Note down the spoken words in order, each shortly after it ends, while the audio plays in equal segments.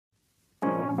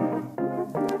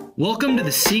Welcome to the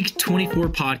SEEK24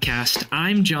 podcast.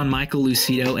 I'm John Michael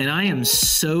Lucido, and I am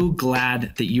so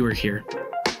glad that you are here.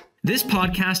 This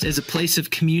podcast is a place of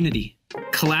community,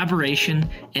 collaboration,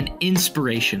 and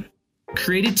inspiration,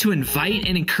 created to invite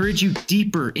and encourage you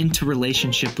deeper into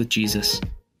relationship with Jesus.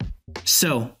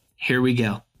 So, here we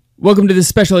go. Welcome to this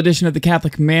special edition of the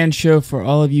Catholic Man Show for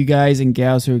all of you guys and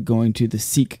gals who are going to the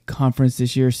SEEK conference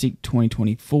this year, SEEK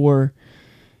 2024.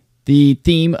 The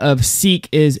theme of SEEK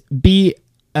is Be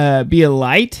a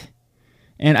Light.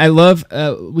 And I love,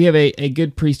 we have a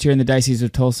good priest here in the Diocese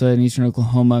of Tulsa in eastern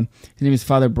Oklahoma. His name is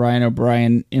Father Brian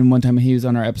O'Brien. And one time he was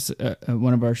on our episode,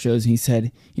 one of our shows, and he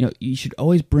said, you should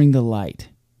always bring the light,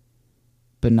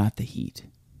 but not the heat.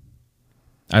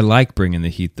 I like bringing the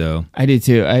heat, though. I do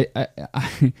too. I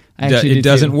actually it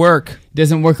doesn't work. It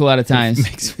doesn't work a lot of times.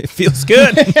 It feels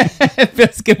good. It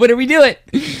feels good whenever we do it.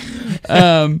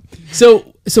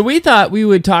 So we thought we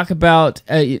would talk about,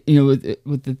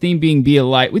 with the theme being be a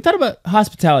light. We thought about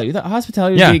hospitality. We thought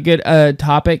hospitality would be a good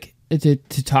topic to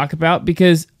talk about,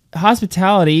 because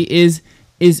hospitality is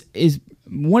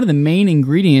one of the main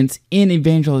ingredients in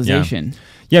evangelization.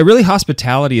 Yeah, really,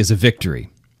 hospitality is a victory.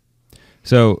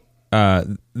 So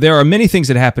there are many things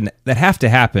that have to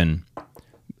happen,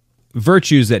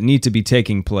 virtues that need to be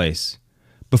taking place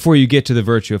before you get to the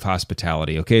virtue of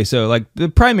hospitality. Okay, so like the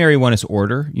primary one is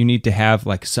order. You need to have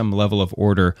like some level of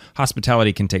order.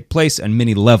 Hospitality can take place on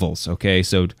many levels. Okay,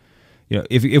 so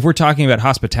if we're talking about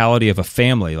hospitality of a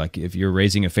family, like if you're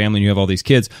raising a family and you have all these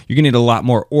kids, you're gonna need a lot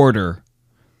more order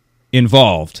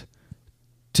involved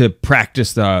to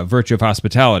practice the virtue of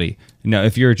hospitality. Now,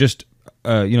 if you're just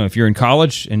if you're in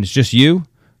college and it's just you,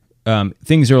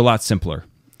 things are a lot simpler.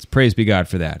 Praise be God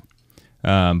for that.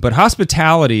 But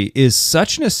hospitality is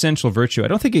such an essential virtue. I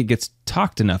don't think it gets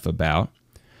talked enough about,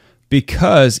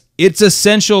 because it's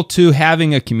essential to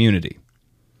having a community.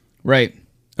 Right.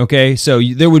 Okay, so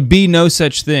there would be no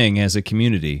such thing as a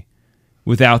community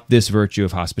without this virtue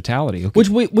of hospitality.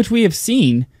 Okay? Which we have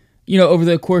seen, over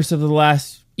the course of the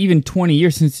last even 20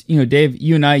 years since, Dave,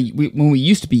 you and I, when we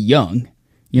used to be young.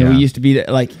 We used to be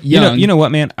like young. You know what,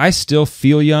 man? I still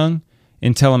feel young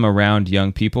until I'm around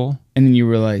young people. And then you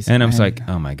realize... And I'm like,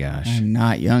 oh my gosh. I'm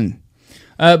not young.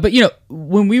 But,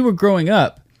 when we were growing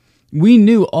up, we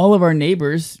knew all of our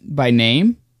neighbors by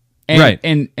name. And, right.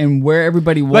 And where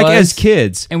everybody was. Like as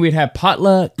kids. And we'd have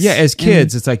potlucks. Yeah, as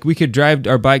kids. It's like we could drive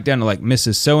our bike down to like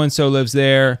Mrs. So-and-so lives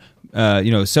there.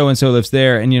 So-and-so lives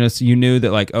there. And, so you knew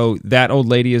that like, oh, that old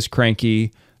lady is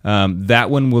cranky. That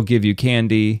one will give you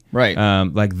candy. Right.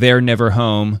 Like they're never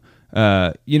home.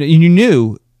 You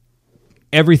knew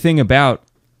everything about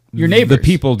your neighbors, the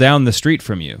people down the street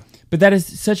from you. But that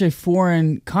is such a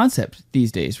foreign concept these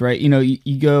days, right?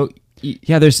 You go...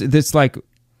 there's like...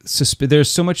 there's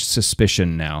so much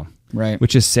suspicion now. Right.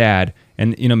 Which is sad.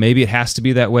 And, maybe it has to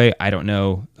be that way. I don't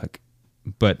know.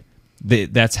 But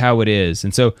that's how it is.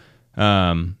 And so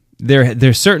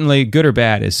there's certainly, good or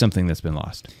bad, is something that's been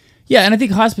lost. Yeah, and I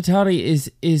think hospitality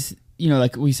is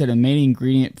like we said, a main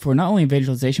ingredient for not only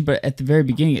evangelization, but at the very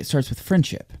beginning, it starts with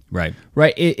friendship. Right.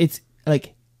 Right? It's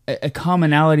like a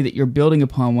commonality that you're building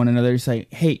upon one another. It's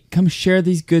like, hey, come share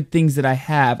these good things that I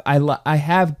have. I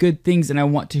have good things, and I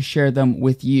want to share them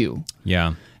with you.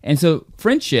 Yeah. And so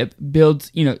friendship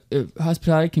builds,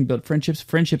 hospitality can build friendships.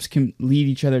 Friendships can lead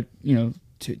each other,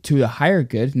 to a higher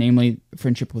good, namely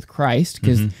friendship with Christ,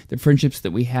 because the friendships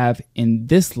that we have in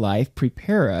this life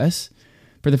prepare us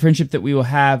for the friendship that we will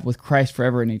have with Christ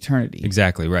forever in eternity.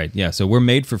 Exactly, right. Yeah, so we're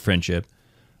made for friendship.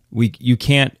 You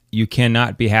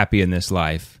cannot be happy in this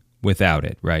life without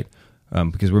it, right?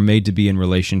 Because we're made to be in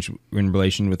relation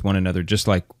with one another, just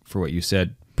like for what you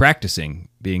said, practicing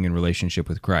being in relationship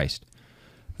with Christ.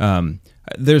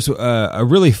 There's a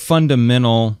really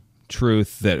fundamental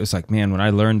truth that was like, man, when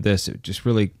I learned this, it just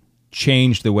really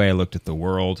changed the way I looked at the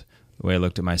world, the way I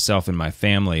looked at myself and my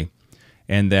family,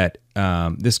 and that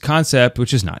this concept,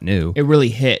 which is not new, it really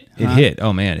hit. It hit.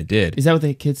 Oh man, it did. Is that what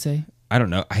the kids say? I don't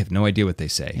know. I have no idea what they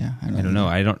say. Yeah, I don't know.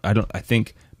 I don't. I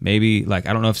think maybe like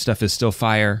I don't know if stuff is still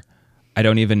fire. I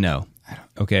don't even know.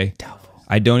 Okay. Doubtful.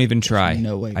 I don't even try.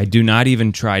 No way. I do not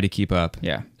even try to keep up.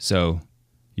 Yeah. So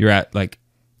you're at like.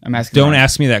 I'm asking. Don't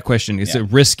ask me that question. It's a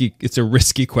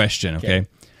risky question. Okay.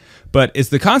 But it's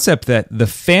the concept that the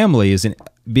family is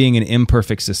being an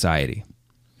imperfect society.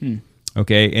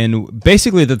 Okay, and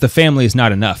basically that the family is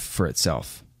not enough for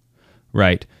itself,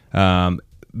 right?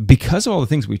 Because of all the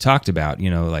things we talked about,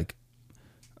 like,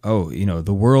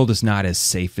 the world is not as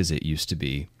safe as it used to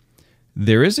be.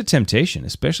 There is a temptation,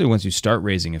 especially once you start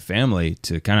raising a family,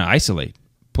 to kind of isolate,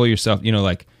 pull yourself,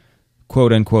 like,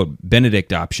 quote unquote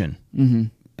Benedict option.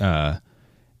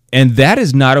 And that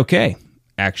is not okay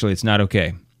actually, it's not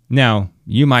okay. Now,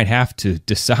 you might have to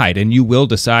decide, and you will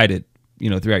decide it,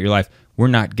 throughout your life, we're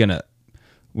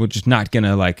just not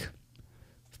gonna like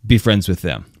be friends with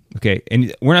them. Okay.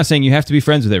 And we're not saying you have to be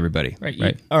friends with everybody.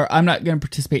 Right. Or I'm not going to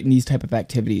participate in these type of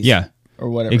activities. Yeah. Or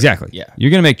whatever. Exactly. Yeah. You're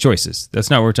going to make choices. That's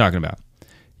not what we're talking about.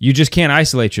 You just can't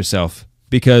isolate yourself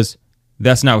because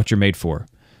that's not what you're made for.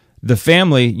 The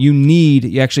family,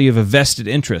 you actually have a vested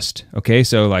interest. Okay.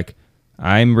 So like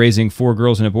I'm raising 4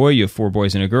 girls and a boy. You have 4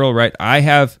 boys and a girl, right?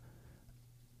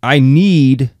 I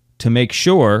need to make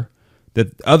sure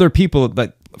that other people,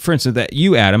 like for instance, that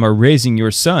you, Adam, are raising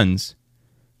your sons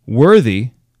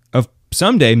worthy of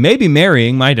someday maybe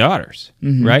marrying my daughters,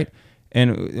 right?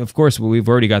 And of course, we've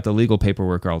already got the legal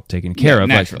paperwork all taken care of.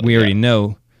 Like we already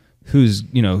know who's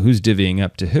divvying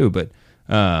up to who. But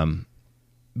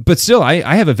still,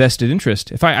 I have a vested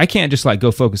interest. If I can't just like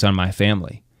go focus on my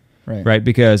family, right?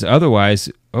 Because otherwise,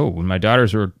 when my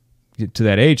daughters are to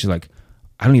that age, like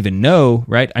I don't even know,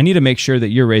 right? I need to make sure that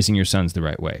you're raising your sons the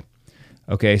right way.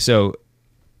 Okay, so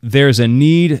there's a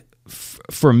need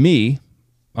for me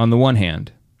on the one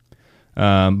hand,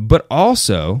 but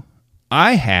also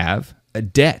I have a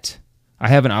debt. I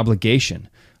have an obligation.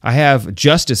 I have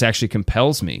justice actually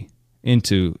compels me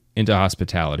into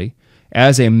hospitality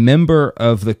as a member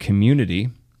of the community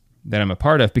that I'm a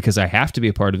part of, because I have to be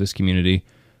a part of this community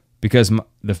because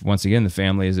once again, the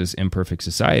family is this imperfect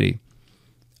society.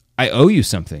 I owe you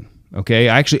something. Okay,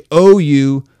 I actually owe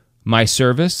you my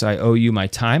service. I owe you my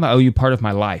time. I owe you part of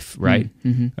my life, right?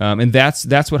 And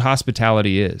that's what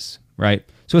hospitality is, right?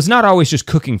 So it's not always just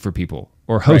cooking for people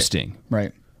or hosting,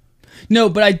 right? No,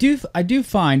 but I do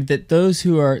find that those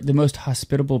who are the most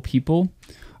hospitable people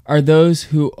are those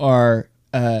who are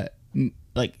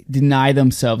like deny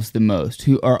themselves the most,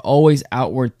 who are always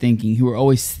outward thinking, who are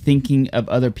always thinking of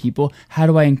other people. How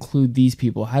do I include these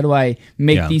people? How do I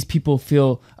make these people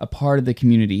feel a part of the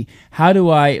community? How do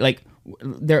I like?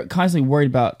 They're constantly worried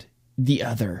about the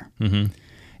other.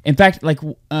 In fact, like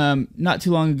not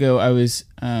too long ago, I was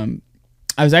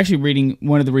actually reading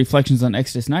one of the reflections on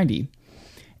Exodus 90,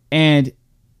 and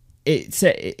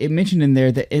it mentioned in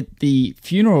there that at the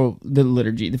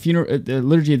liturgy of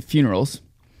the funerals,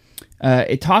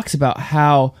 it talks about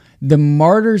how the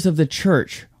martyrs of the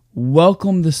church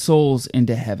welcome the souls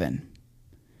into heaven,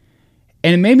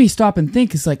 and it made me stop and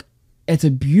think. It's a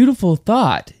beautiful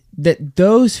thought that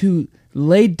those who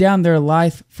laid down their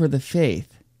life for the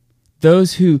faith,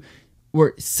 those who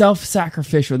were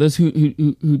self-sacrificial, those who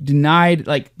denied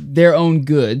like their own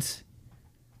goods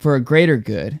for a greater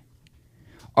good,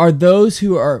 are those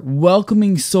who are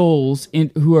welcoming souls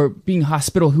who are being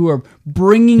hospitable, who are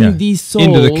bringing these souls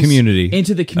into the community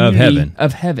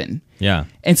of heaven. Yeah.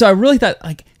 And so I really thought,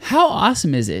 like, how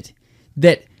awesome is it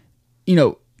that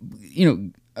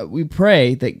we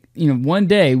pray that one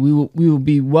day we will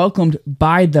be welcomed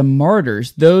by the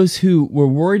martyrs, those who were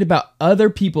worried about other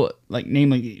people, like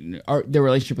namely their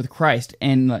relationship with Christ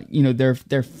and like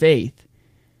their faith,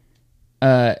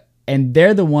 and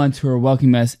they're the ones who are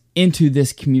welcoming us into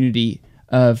this community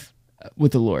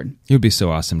with the Lord. It would be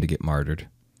so awesome to get martyred.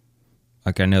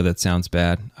 Like, I know that sounds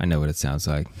bad. I know what it sounds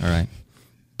like. All right.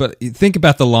 But think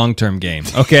about the long-term game,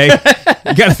 okay?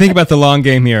 You got to think about the long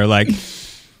game here. Like,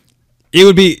 it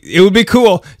would be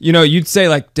cool. You'd say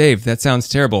like, Dave, that sounds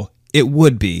terrible. It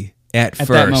would be at first,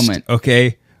 that moment,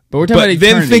 okay? But we're talking about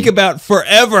eternity. Then think about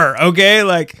forever, okay?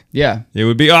 Like, it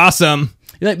would be awesome.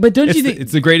 But don't you think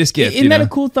it's the greatest gift? Isn't that a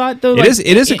cool thought though?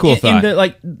 It is a cool thought.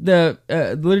 In the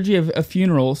liturgy of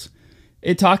funerals,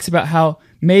 it talks about how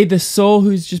may the soul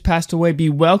who's just passed away be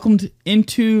welcomed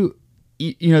into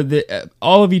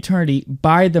all of eternity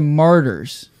by the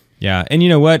martyrs. Yeah, and you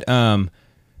know what?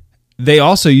 They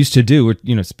also used to do,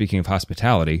 speaking of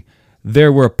hospitality,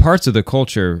 there were parts of the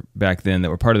culture back then that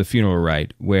were part of the funeral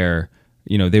rite where,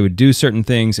 they would do certain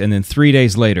things, and then 3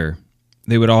 days later,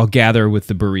 they would all gather with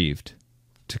the bereaved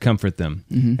to comfort them.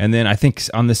 And then I think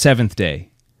on the 7th day,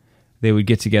 they would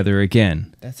get together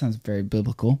again. That sounds very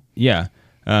biblical. Yeah.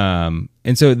 And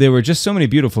so there were just so many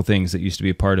beautiful things that used to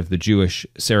be a part of the Jewish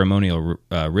ceremonial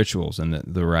rituals and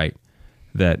the rite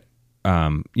that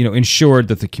ensured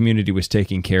that the community was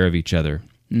taking care of each other,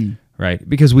 right?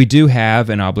 Because we do have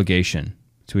an obligation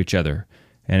to each other,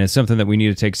 and it's something that we need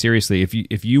to take seriously.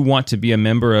 If you want to be a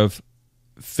member of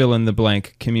fill in the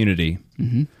blank community,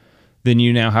 then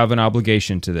you now have an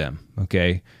obligation to them,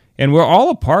 okay? And we're all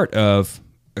a part of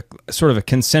sort of a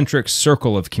concentric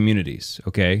circle of communities,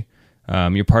 okay?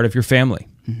 You're part of your family,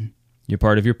 you're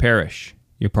part of your parish,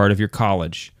 you're part of your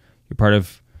college, you're part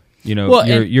of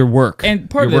your work, and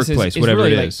part your of this workplace, is whatever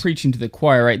really it like is. preaching to the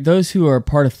choir, right? Those who are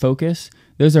part of Focus,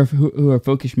 those are who are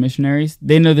focused missionaries.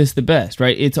 They know this the best,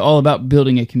 right? It's all about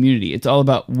building a community. It's all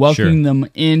about welcoming them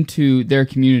into their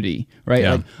community, right?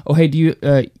 Yeah. Like, oh, hey, do you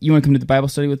want to come to the Bible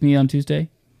study with me on Tuesday?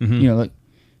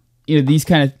 Mm-hmm. These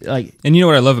kind of like. And you know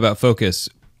what I love about Focus,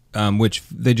 which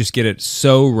they just get it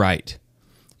so right,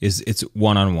 is it's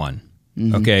one-on-one.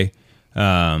 Mm-hmm. Okay,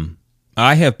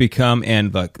 I have become,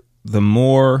 and like the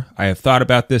more I have thought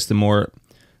about this, the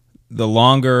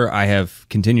longer I have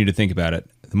continued to think about it,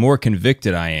 the more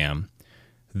convicted I am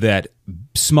that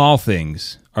small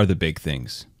things are the big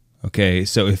things. Okay,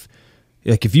 so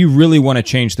if you really want to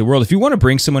change the world, if you want to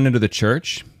bring someone into the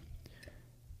church,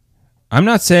 I'm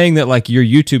not saying that like your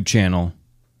YouTube channel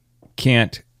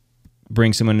can't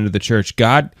bring someone into the church.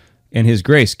 God and His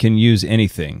grace can use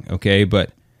anything, okay?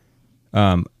 But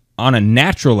on a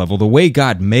natural level, the way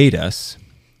God made us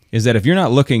is that if you're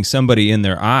not looking somebody in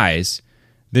their eyes,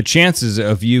 the chances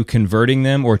of you converting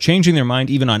them or changing their mind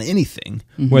even on anything,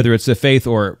 whether it's the faith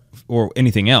or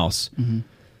anything else,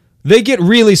 they get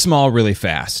really small really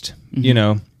fast, you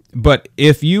know? But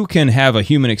if you can have a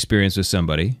human experience with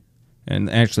somebody and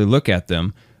actually look at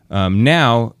them,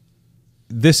 now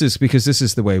this is because this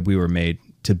is the way we were made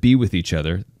to be with each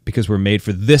other, because we're made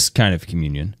for this kind of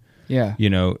communion. Yeah. You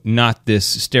know, not this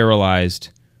sterilized,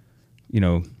 you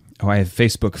know, I have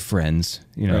Facebook friends,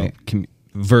 you know, right.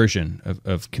 Version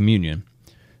of communion.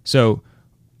 So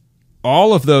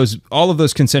all of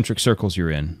those concentric circles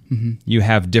you're in, you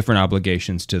have different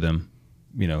obligations to them,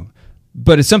 you know,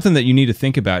 but it's something that you need to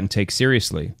think about and take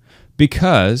seriously,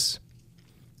 because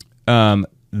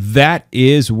that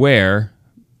is where,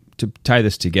 to tie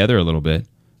this together a little bit,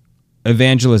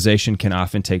 evangelization can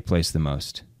often take place the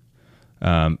most.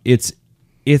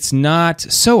 It's not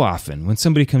so often when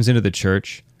somebody comes into the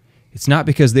church, it's not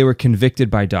because they were convicted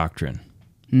by doctrine.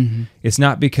 It's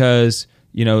not because,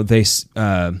 you know, they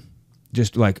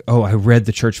just like, oh, I read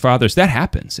the church fathers. That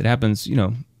happens. It happens, you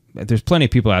know, there's plenty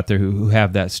of people out there who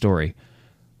have that story.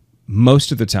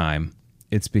 Most of the time,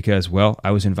 it's because, well,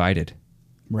 I was invited.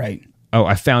 Right. Oh,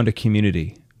 I found a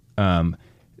community.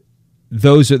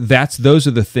 Those are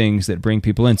the things that bring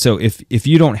people in. So if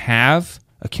you don't have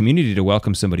a community to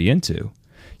welcome somebody into,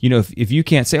 you know, if you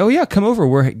can't say, oh yeah, come over,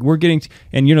 we're getting,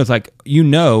 and you know, it's like, you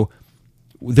know,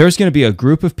 there's going to be a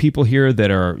group of people here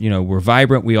that are, you know, we're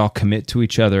vibrant, we all commit to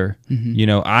each other. You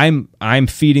know, I'm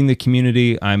feeding the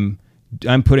community, I'm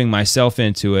putting myself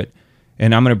into it,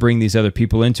 and I'm going to bring these other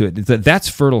people into it. That's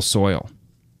fertile soil,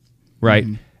 right?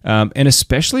 And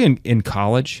especially in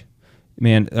college,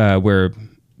 man, where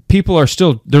people are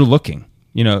they're looking,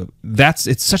 you know,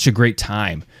 it's such a great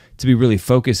time to be really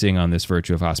focusing on this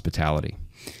virtue of hospitality.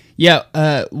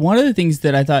 Yeah, one of the things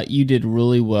that I thought you did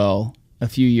really well a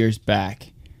few years back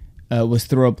was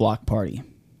throw a block party.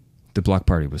 The block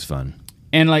party was fun.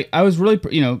 And like, I was really,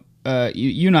 you know,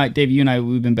 you and I, Dave, you and I,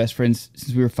 we've been best friends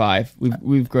since we were 5.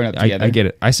 We've grown up together. I get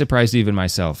it. I surprised even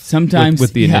myself sometimes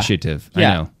with the initiative. Yeah,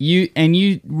 I know.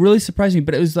 You really surprised me,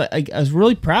 but it was like I was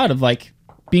really proud of like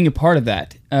being a part of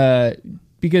that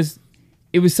because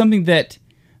it was something that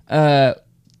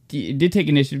did take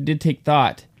initiative, did take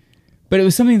thought, but it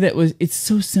was something that it's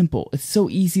so simple, it's so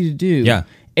easy to do. Yeah.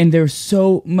 And there's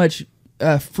so much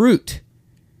fruit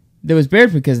that was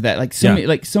bared because of that. Like many,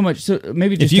 like so much. So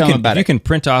maybe just tell them about it. If you can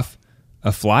print off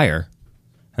a flyer,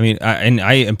 I mean,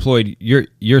 I employed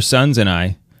your sons and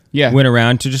I. Yeah. Went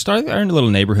around to just our little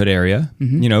neighborhood area,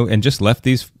 you know, and just left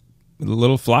these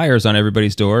little flyers on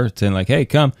everybody's door saying like, "Hey,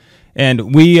 come."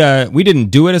 And we didn't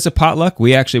do it as a potluck.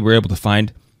 We actually were able to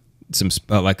find some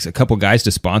like a couple guys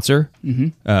to sponsor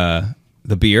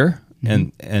the beer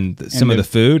and some of the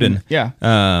food and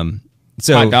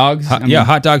so hot dogs,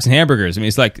 hot dogs and hamburgers. I mean,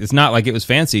 it's not like it was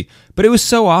fancy, but it was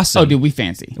so awesome. Oh, dude, we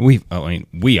fancy. We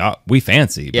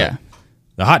fancy. But yeah,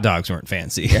 the hot dogs weren't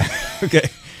fancy. Yeah. Okay.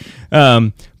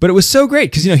 But it was so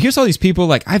great because, you know, here's all these people,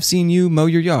 like, I've seen you mow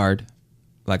your yard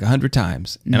like 100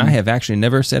 times, and I have actually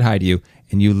never said hi to you,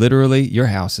 and you literally, your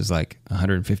house is like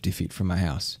 150 feet from my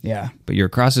house. Yeah. But you're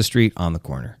across the street on the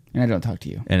corner. And I don't talk to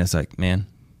you. And it's like, man,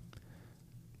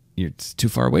 it's too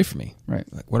far away from me. Right.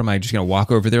 Like, what am I just going to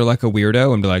walk over there like a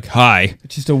weirdo and be like, hi?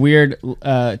 It's just a weird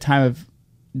time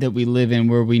that we live in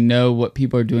where we know what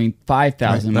people are doing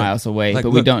 5,000 miles away,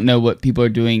 but we don't know what people are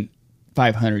doing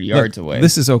 500 yards away.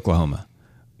 This is Oklahoma.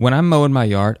 When I'm mowing my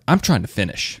yard, I'm trying to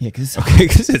finish. Yeah,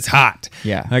 because it's hot.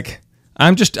 Yeah. Like,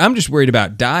 I'm just worried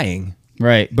about dying.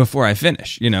 Right. Before I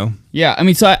finish, you know? Yeah, I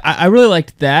mean, so I really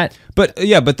liked that. But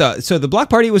the block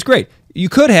party was great. You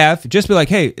could have just be like,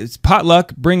 hey, it's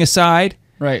potluck, bring a side.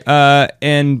 Right.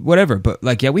 And whatever. But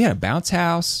like, yeah, we had a bounce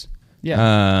house.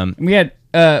 Yeah. We had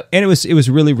and it was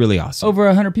really, really awesome. Over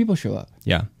 100 people show up.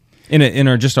 Yeah. in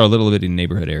our just our little bitty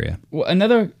neighborhood area. Well,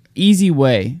 another easy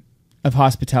way of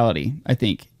hospitality, I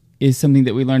think, is something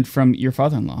that we learned from your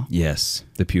father-in-law. Yes,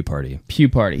 the pew party. Pew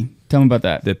party. Tell me about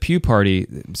that. The pew party.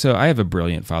 So I have a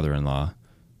brilliant father-in-law,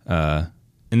 and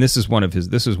this is one of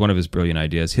his brilliant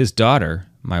ideas. His daughter,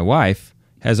 my wife,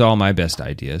 has all my best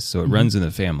ideas, so it runs in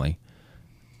the family.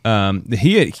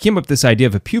 He came up with this idea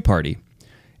of a pew party,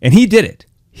 and he did it.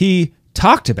 He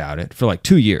talked about it for like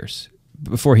 2 years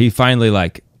before he finally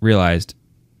like realized,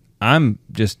 I'm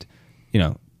just,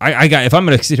 I got, if I'm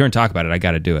going to sit here and talk about it, I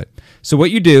got to do it. So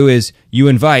what you do is you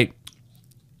invite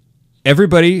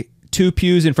everybody 2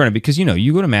 pews in front of you, because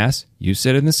you go to mass, you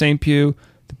sit in the same pew,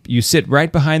 you sit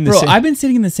right behind the. Bro, I've been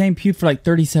sitting in the same pew for like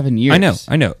 37 years.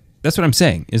 I know. That's what I'm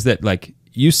saying. Is that like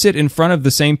you sit in front of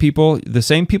the same people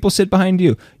sit behind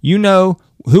you. You know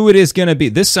who it is going to be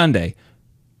this Sunday.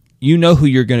 You know who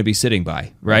you're going to be sitting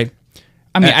by, right?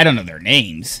 I mean, I don't know their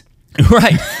names.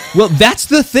 Right. Well, that's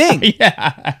the thing.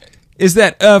 Yeah. Is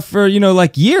that for,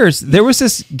 like years, there was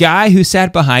this guy who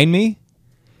sat behind me,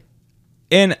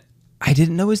 and I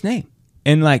didn't know his name.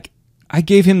 And like, I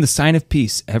gave him the sign of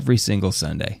peace every single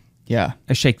Sunday. Yeah.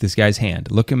 I shake this guy's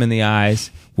hand, look him in the eyes,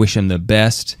 wish him the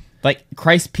best. Like,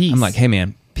 Christ's peace. I'm like, hey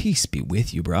man, peace be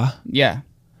with you, brah. Yeah.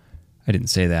 I didn't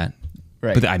say that.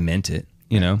 Right. But I meant it,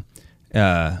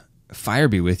 fire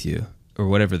be with you, or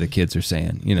whatever the kids are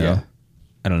saying, Yeah.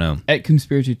 I don't know. Et cum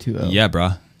spiritu tuo. Yeah,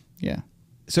 brah. Yeah.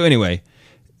 So anyway,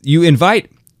 you invite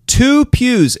 2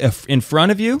 pews in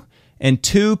front of you and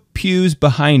 2 pews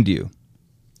behind you.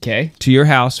 Okay. To your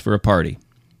house for a party.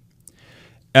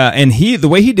 And the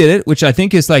way he did it, which I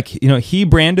think is like, he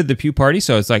branded the pew party.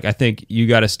 So it's like, I think you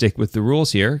got to stick with the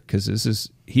rules here, because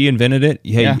he invented it.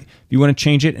 Hey, if you want to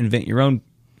change it, invent your own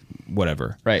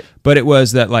whatever. Right. But it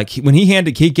was that like when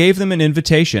he gave them an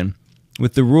invitation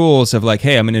with the rules of like,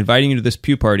 hey, I'm inviting you to this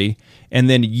pew party. And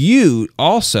then you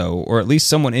also, or at least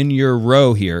someone in your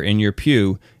row here, in your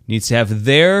pew, needs to have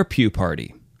their pew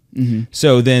party. Mm-hmm.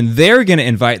 So then they're going to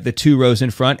invite the 2 rows in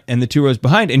front and the 2 rows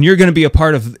behind, and you're going to be a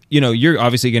part of, you're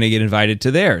obviously going to get invited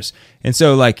to theirs. And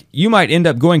so like you might end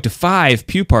up going to 5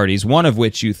 pew parties, one of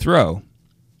which you throw,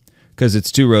 because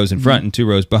it's 2 rows in front and 2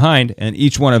 rows behind, and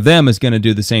each one of them is going to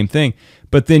do the same thing.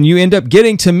 But then you end up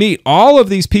getting to meet all of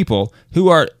these people who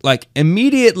are like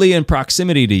immediately in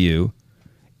proximity to you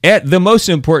at the most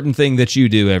important thing that you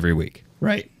do every week.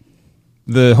 Right.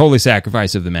 The holy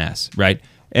sacrifice of the Mass, right?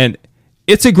 And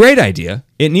it's a great idea.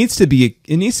 It needs to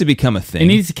become a thing. It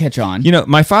needs to catch on.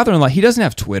 My father-in-law, he doesn't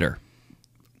have Twitter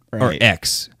or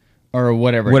X or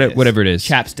whatever it is.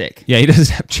 Chapstick. Yeah, he doesn't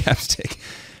have chapstick.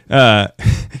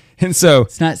 And so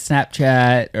it's not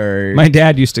Snapchat or my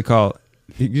dad used to call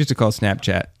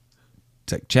Snapchat,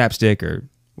 it's like chapstick or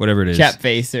whatever it is. Chap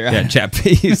face or chap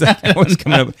face. He's like always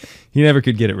coming up. He never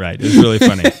could get it right. It was really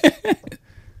funny.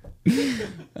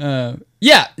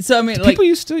 Yeah, so I mean, people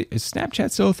used to. Is Snapchat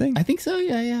still a thing? I think so.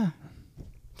 Yeah.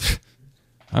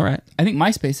 All right. I think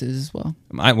MySpace is as well.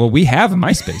 Well, we have a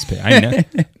MySpace page.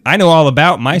 I know all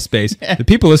about MySpace. Yeah. The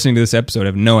people listening to this episode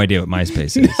have no idea what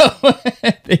MySpace is. No,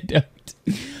 they don't.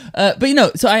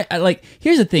 But so I like.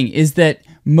 Here's the thing: is that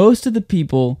most of the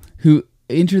people who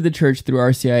enter the church through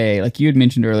RCIA, like you had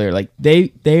mentioned earlier, like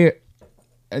their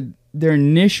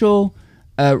initial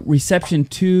reception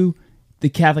to the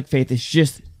Catholic faith is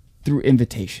just through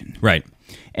invitation, right?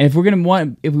 And if we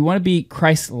want to be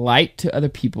Christ's light to other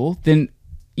people, then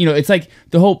it's like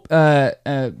the whole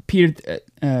 1 Peter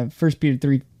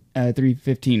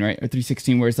 3:15, right, or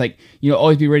 3:16, where it's like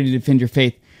always be ready to defend your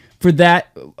faith for that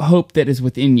hope that is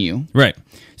within you, right?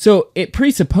 So it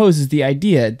presupposes the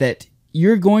idea that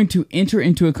you're going to enter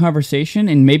into a conversation,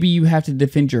 and maybe you have to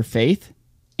defend your faith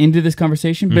into this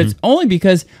conversation, but it's only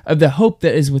because of the hope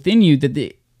that is within you that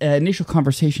the initial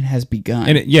conversation has begun.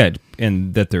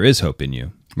 And that there is hope in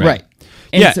you. Right.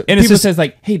 And people says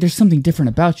like, hey, there's something different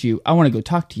about you. I want to go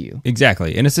talk to you.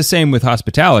 Exactly. And it's the same with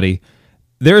hospitality.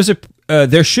 There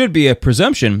should be a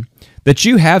presumption that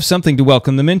you have something to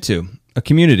welcome them into, a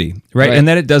community, right? And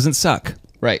that it doesn't suck.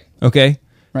 Right. Okay?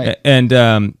 Right.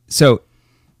 And so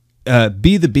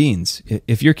be the beans.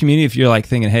 If your community, if you're like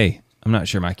thinking, hey, I'm not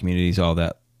sure my community is all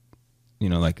that,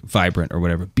 like vibrant or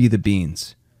whatever, be the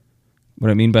beans. What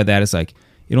I mean by that is like,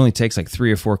 it only takes like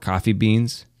 3 or 4 coffee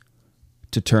beans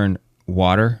to turn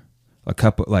water,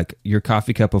 your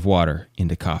coffee cup of water,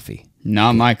 into coffee.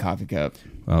 Not my coffee cup.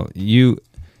 Well, you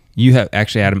have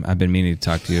actually, Adam, I've been meaning to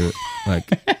talk to you,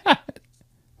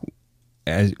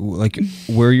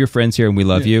 we're your friends here and we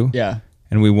love you. Yeah.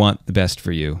 And we want the best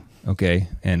for you. Okay.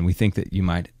 And we think that you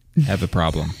might have a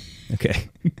problem. Okay.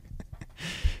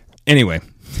 Anyway,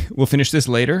 we'll finish this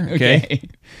later. Okay.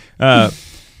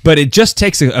 But it just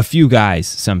takes a few guys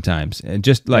sometimes, and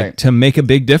just like to make a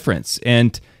big difference,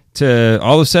 and to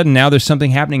all of a sudden now there's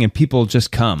something happening and people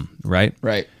just come, right?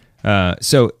 Right.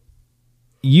 So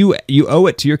you owe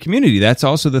it to your community. That's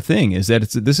also the thing, is that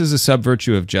this is a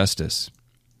sub-virtue of justice,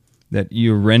 that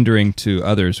you're rendering to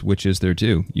others, which is their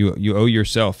due. You owe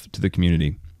yourself to the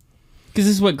community. Because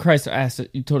this is what Christ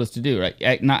told us to do,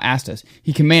 right? Not asked us.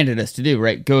 He commanded us to do,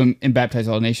 right? Go and baptize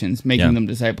all nations, making them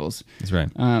disciples. That's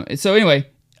right. So anyway,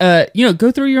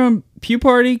 go throw your own pew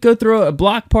party, go throw a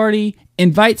block party,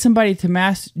 invite somebody to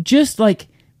mass, just like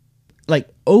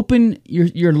open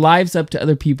your lives up to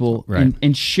other people, right,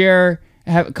 and share,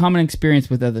 have a common experience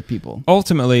with other people.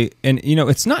 Ultimately, and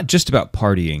it's not just about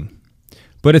partying,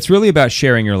 but it's really about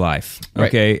sharing your life,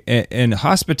 okay? Right. And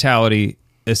hospitality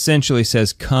essentially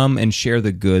says, come and share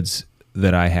the goods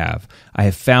that I have. I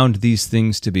have found these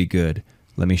things to be good.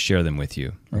 Let me share them with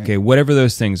you, okay? Right. Whatever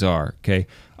those things are, okay?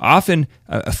 Often,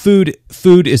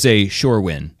 food is a sure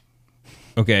win,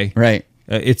 okay? Right.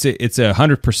 It's a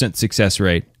 100% success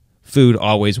rate. Food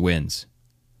always wins.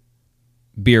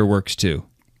 Beer works too,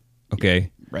 okay?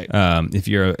 Right.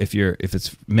 If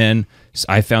it's men,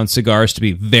 I found cigars to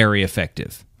be very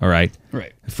effective. All right.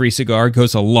 Right. A free cigar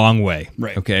goes a long way.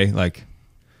 Right. Okay. Like,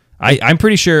 I'm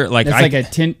pretty sure. Like,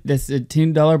 that's that's a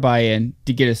 $10 buy-in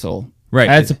to get a soul. Right.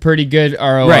 That's a pretty good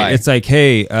ROI. Right. It's like,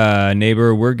 hey,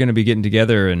 neighbor, we're going to be getting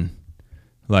together, and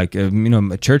like,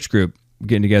 a church group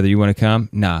getting together. You want to come?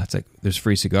 Nah. It's like, there's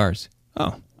free cigars.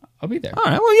 Oh, I'll be there. All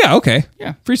right. Well, yeah. Okay.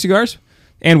 Yeah. Free cigars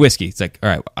and whiskey. It's like, all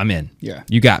right, I'm in. Yeah.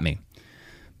 You got me.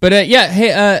 But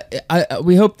hey,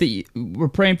 we hope that we're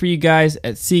praying for you guys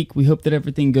at Seek. We hope that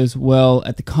everything goes well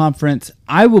at the conference.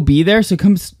 I will be there, so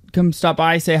come stop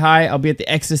by, say hi. I'll be at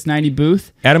the Exodus 90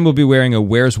 booth. Adam will be wearing a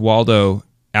Where's Waldo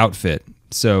outfit,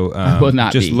 so I will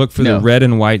not just be. look for the red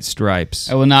and white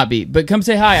stripes. I will not be, but come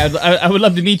say hi. I would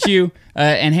love to meet you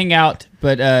and hang out.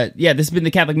 But this has been the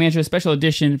Catholic Man Show special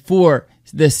edition for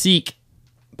the Seek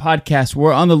podcast.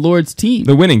 We're on the Lord's team,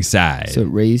 the winning side. So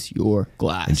raise your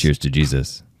glass and cheers to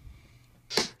Jesus.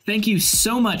 Thank you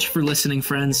so much for listening,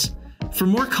 friends. For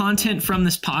more content from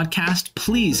this podcast,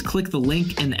 please click the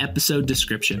link in the episode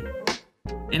description.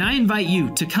 And I invite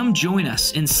you to come join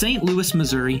us in St. Louis,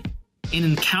 Missouri, in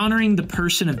encountering the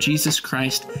person of Jesus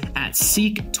Christ at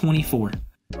SEEK24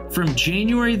 from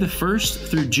January the 1st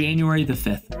through January the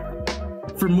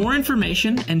 5th. For more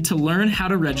information and to learn how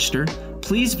to register,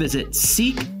 please visit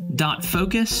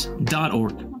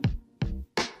seek.focus.org.